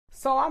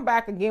So I'm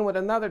back again with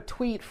another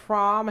tweet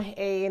from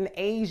an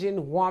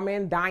Asian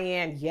woman,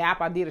 Diane Yap.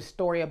 I did a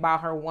story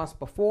about her once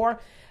before,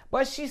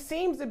 but she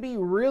seems to be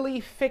really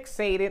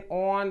fixated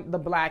on the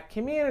Black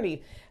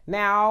community.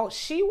 Now,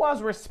 she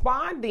was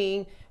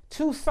responding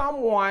to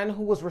someone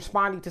who was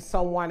responding to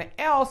someone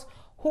else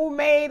who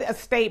made a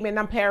statement,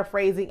 I'm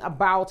paraphrasing,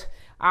 about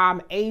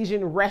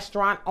Asian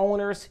restaurant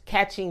owners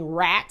catching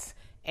rats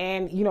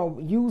and,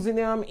 using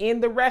them in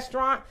the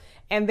restaurant.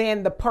 And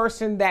then the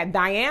person that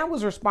Diane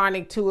was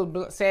responding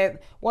to said,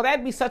 well,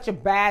 that'd be such a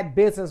bad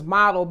business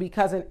model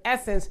because in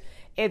essence,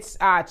 it's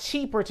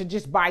cheaper to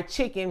just buy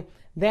chicken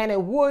than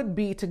it would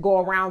be to go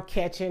around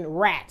catching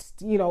rats,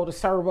 to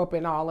serve up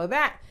and all of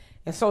that.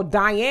 And so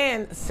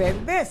Diane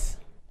said this,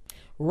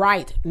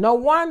 right, no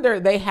wonder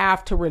they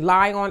have to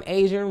rely on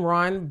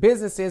Asian-run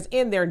businesses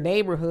in their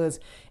neighborhoods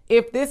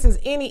if this is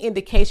any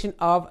indication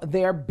of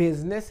their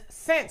business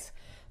sense.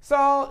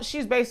 So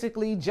she's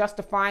basically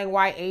justifying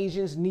why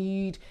Asians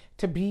need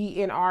to be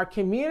in our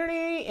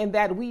community and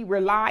that we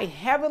rely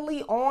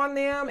heavily on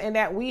them and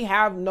that we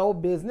have no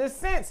business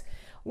sense.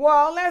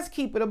 Well, let's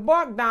keep it a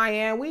buck,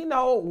 Diane. We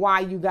know why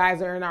you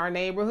guys are in our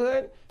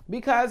neighborhood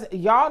because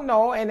y'all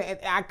know, and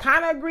I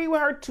kind of agree with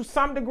her to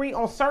some degree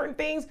on certain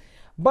things,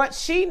 but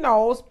she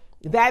knows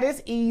that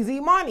it's easy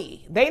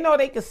money. They know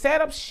they can set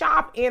up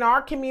shop in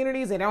our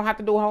communities. They don't have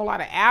to do a whole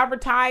lot of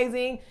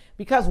advertising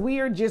because we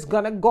are just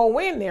going to go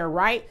in there,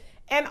 right?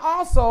 And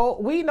also,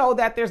 we know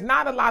that there's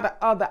not a lot of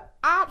other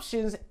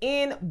options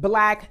in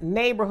Black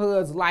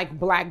neighborhoods like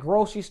Black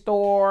grocery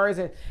stores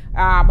and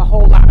a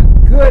whole lot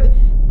of good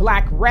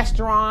Black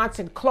restaurants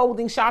and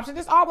clothing shops and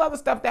just all the other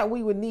stuff that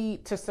we would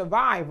need to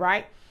survive,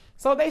 right?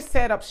 So they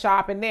set up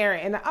shop in there.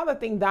 And the other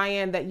thing,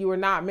 Diane, that you were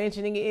not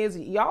mentioning is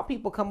y'all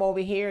people come over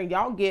here and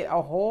y'all get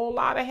a whole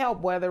lot of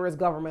help, whether it's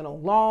governmental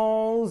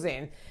loans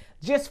and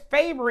just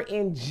favor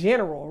in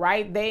general,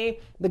 right?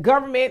 The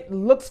government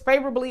looks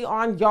favorably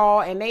on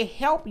y'all and they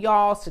help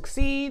y'all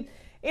succeed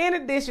in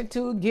addition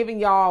to giving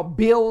y'all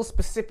bills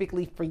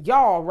specifically for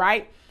y'all,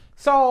 right?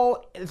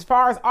 So as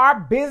far as our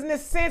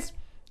business sense,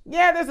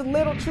 yeah, there's a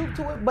little truth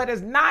to it, but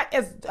it's not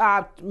as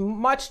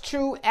much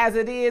true as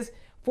it is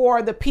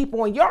for the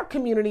people in your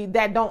community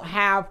that don't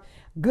have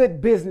good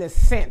business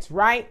sense,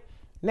 right?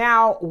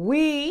 Now,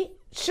 we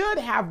should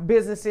have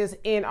businesses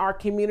in our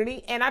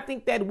community, and I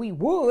think that we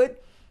would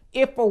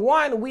if, for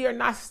one, we are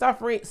not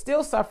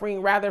still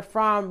suffering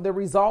from the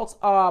results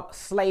of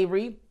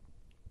slavery.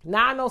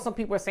 Now, I know some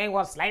people are saying,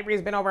 well, slavery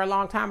has been over a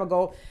long time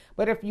ago,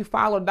 but if you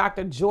follow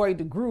Dr. Joy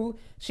DeGruy,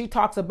 she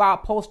talks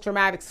about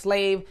post-traumatic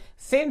slave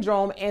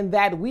syndrome and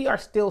that we are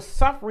still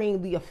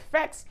suffering the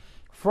effects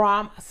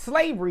from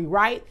slavery,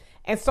 right?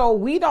 And so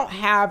we don't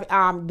have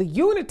the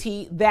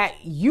unity that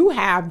you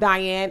have,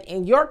 Diane,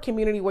 in your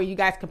community where you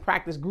guys can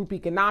practice group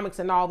economics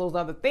and all those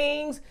other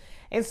things.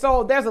 And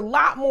so there's a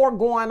lot more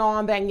going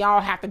on than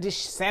y'all have to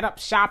just set up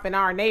shop in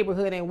our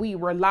neighborhood and we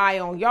rely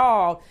on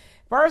y'all.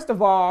 First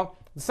of all,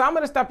 some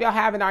of the stuff y'all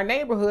have in our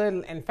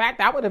neighborhood, in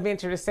fact, I would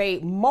venture to say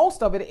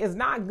most of it is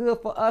not good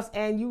for us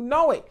and you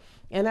know it.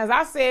 And as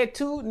I said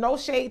too, no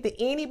shade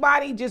to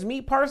anybody, just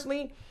me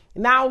personally.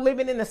 Now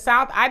living in the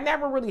South, I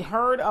never really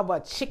heard of a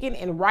chicken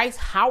and rice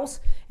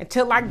house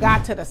until I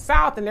got to the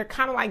South, and they're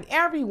kind of like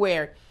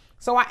everywhere.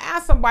 So I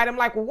asked somebody, I'm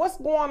like, well, what's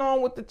going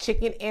on with the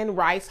chicken and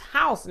rice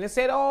house? And they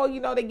said, oh,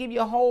 they give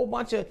you a whole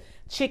bunch of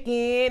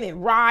chicken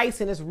and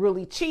rice and it's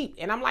really cheap.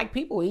 And I'm like,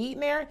 people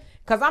eating there?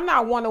 Because I'm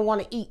not one to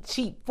want to eat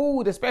cheap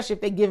food, especially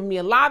if they're giving me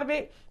a lot of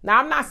it. Now,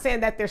 I'm not saying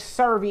that they're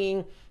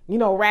serving,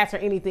 rats or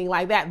anything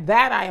like that.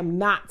 That I am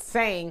not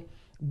saying.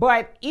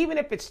 But even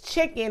if it's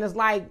chicken, it's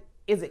like,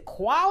 is it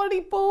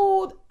quality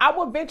food? I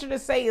would venture to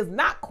say it's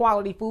not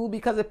quality food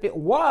because if it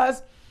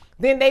was,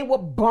 then they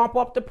would bump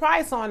up the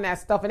price on that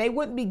stuff and they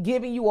wouldn't be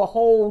giving you a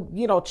whole,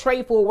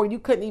 tray full where you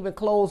couldn't even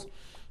close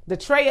the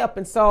tray up.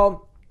 And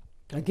so,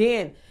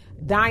 again,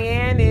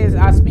 Diane is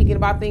speaking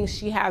about things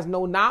she has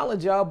no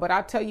knowledge of. But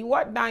I tell you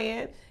what,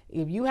 Diane,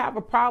 if you have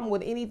a problem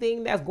with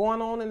anything that's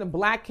going on in the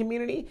Black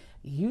community,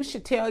 you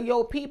should tell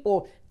your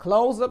people,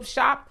 close up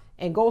shop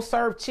and go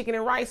serve chicken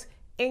and rice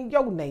in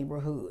your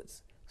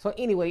neighborhoods. So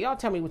anyway, y'all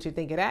tell me what you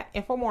think of that.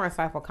 And for more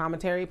insightful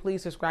commentary,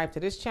 please subscribe to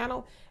this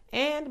channel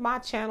and my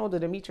channel, The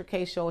Demetra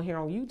Kaye Show, here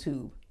on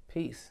YouTube.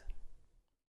 Peace.